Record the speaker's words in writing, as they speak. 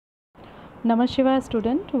Namaskar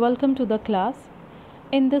student, welcome to the class.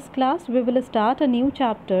 In this class, we will start a new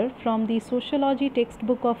chapter from the Sociology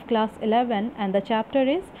textbook of class 11 and the chapter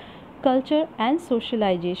is Culture and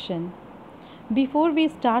Socialization. Before we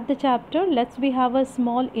start the chapter, we have a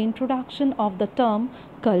small introduction of the term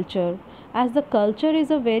culture. As the culture is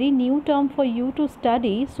a very new term for you to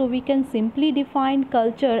study, so we can simply define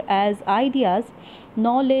culture as ideas,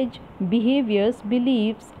 knowledge, behaviors,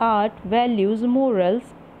 beliefs, art, values,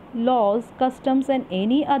 morals, laws, customs, and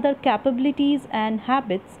any other capabilities and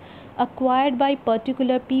habits acquired by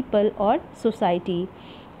particular people or society.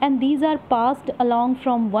 And these are passed along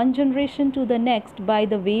from one generation to the next by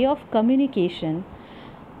the way of communication.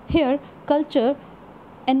 Here, culture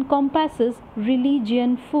encompasses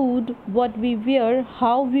religion, food, what we wear,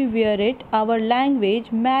 how we wear it, our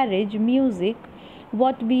language, marriage, music,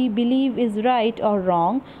 what we believe is right or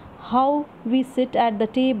wrong, how we sit at the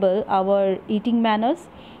table, our eating manners,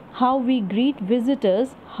 how we greet visitors,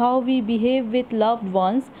 how we behave with loved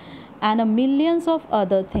ones, and a millions of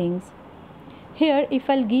other things. Here, if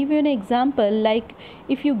I'll give you an example, like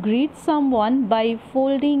if you greet someone by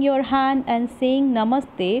folding your hand and saying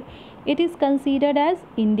namaste, it is considered as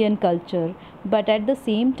Indian culture. But at the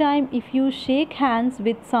same time, if you shake hands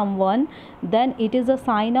with someone, then it is a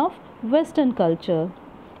sign of Western culture.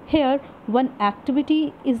 Here, one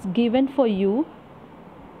activity is given for you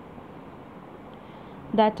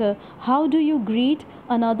that how do you greet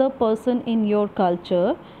another person in your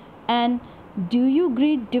culture, and do you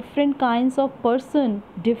greet different kinds of person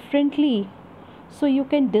differently? So you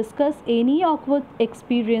can discuss any awkward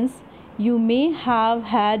experience you may have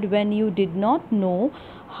had when you did not know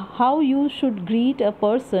how you should greet a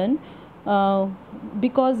person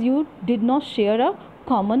because you did not share a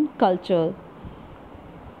common culture.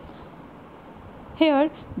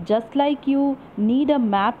 Here, just like you need a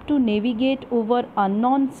map to navigate over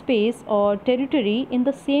unknown space or territory, in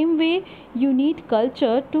the same way you need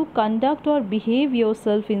culture to conduct or behave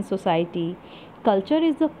yourself in society. Culture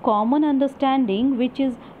is the common understanding which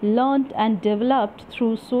is learnt and developed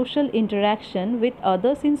through social interaction with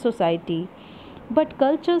others in society. But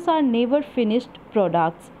cultures are never finished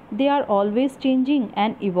products. They are always changing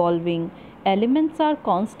and evolving. Elements are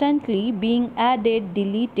constantly being added,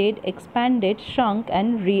 deleted, expanded, shrunk,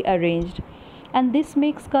 and rearranged. And this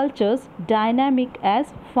makes cultures dynamic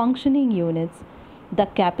as functioning units. The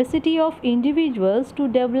capacity of individuals to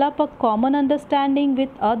develop a common understanding with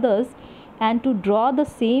others and to draw the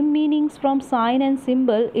same meanings from sign and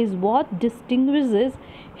symbol is what distinguishes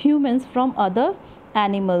humans from other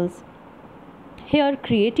animals. Here,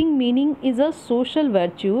 creating meaning is a social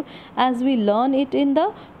virtue as we learn it in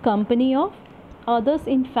the company of others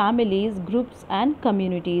in families, groups, and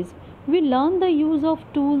communities. We learn the use of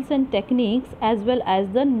tools and techniques as well as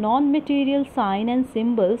the non-material sign and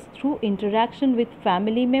symbols through interaction with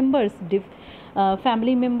family members,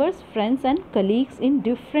 friends, and colleagues in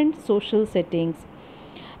different social settings.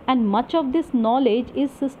 And much of this knowledge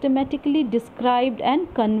is systematically described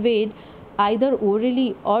and conveyed either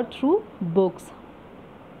orally or through books.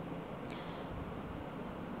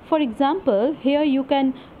 For example, here you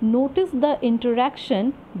can notice the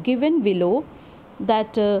interaction given below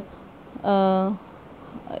that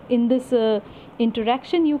in this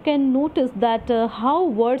interaction you can notice that how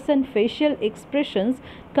words and facial expressions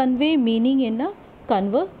convey meaning in a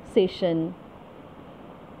conversation.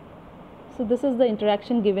 So this is the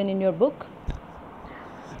interaction given in your book.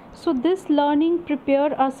 So this learning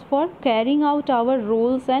prepares us for carrying out our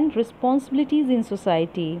roles and responsibilities in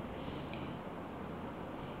society.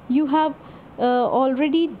 You have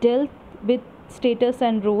already dealt with status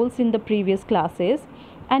and roles in the previous classes,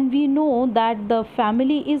 and we know that the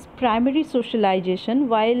family is primary socialization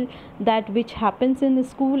while that which happens in the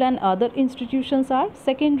school and other institutions are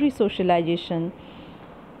secondary socialization.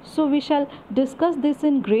 So we shall discuss this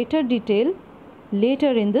in greater detail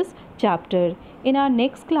later in this chapter. In our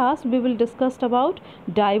next class, we will discuss about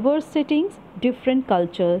diverse settings, different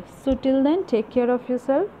cultures. So till then, take care of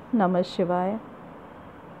yourself. Namah Shivaya.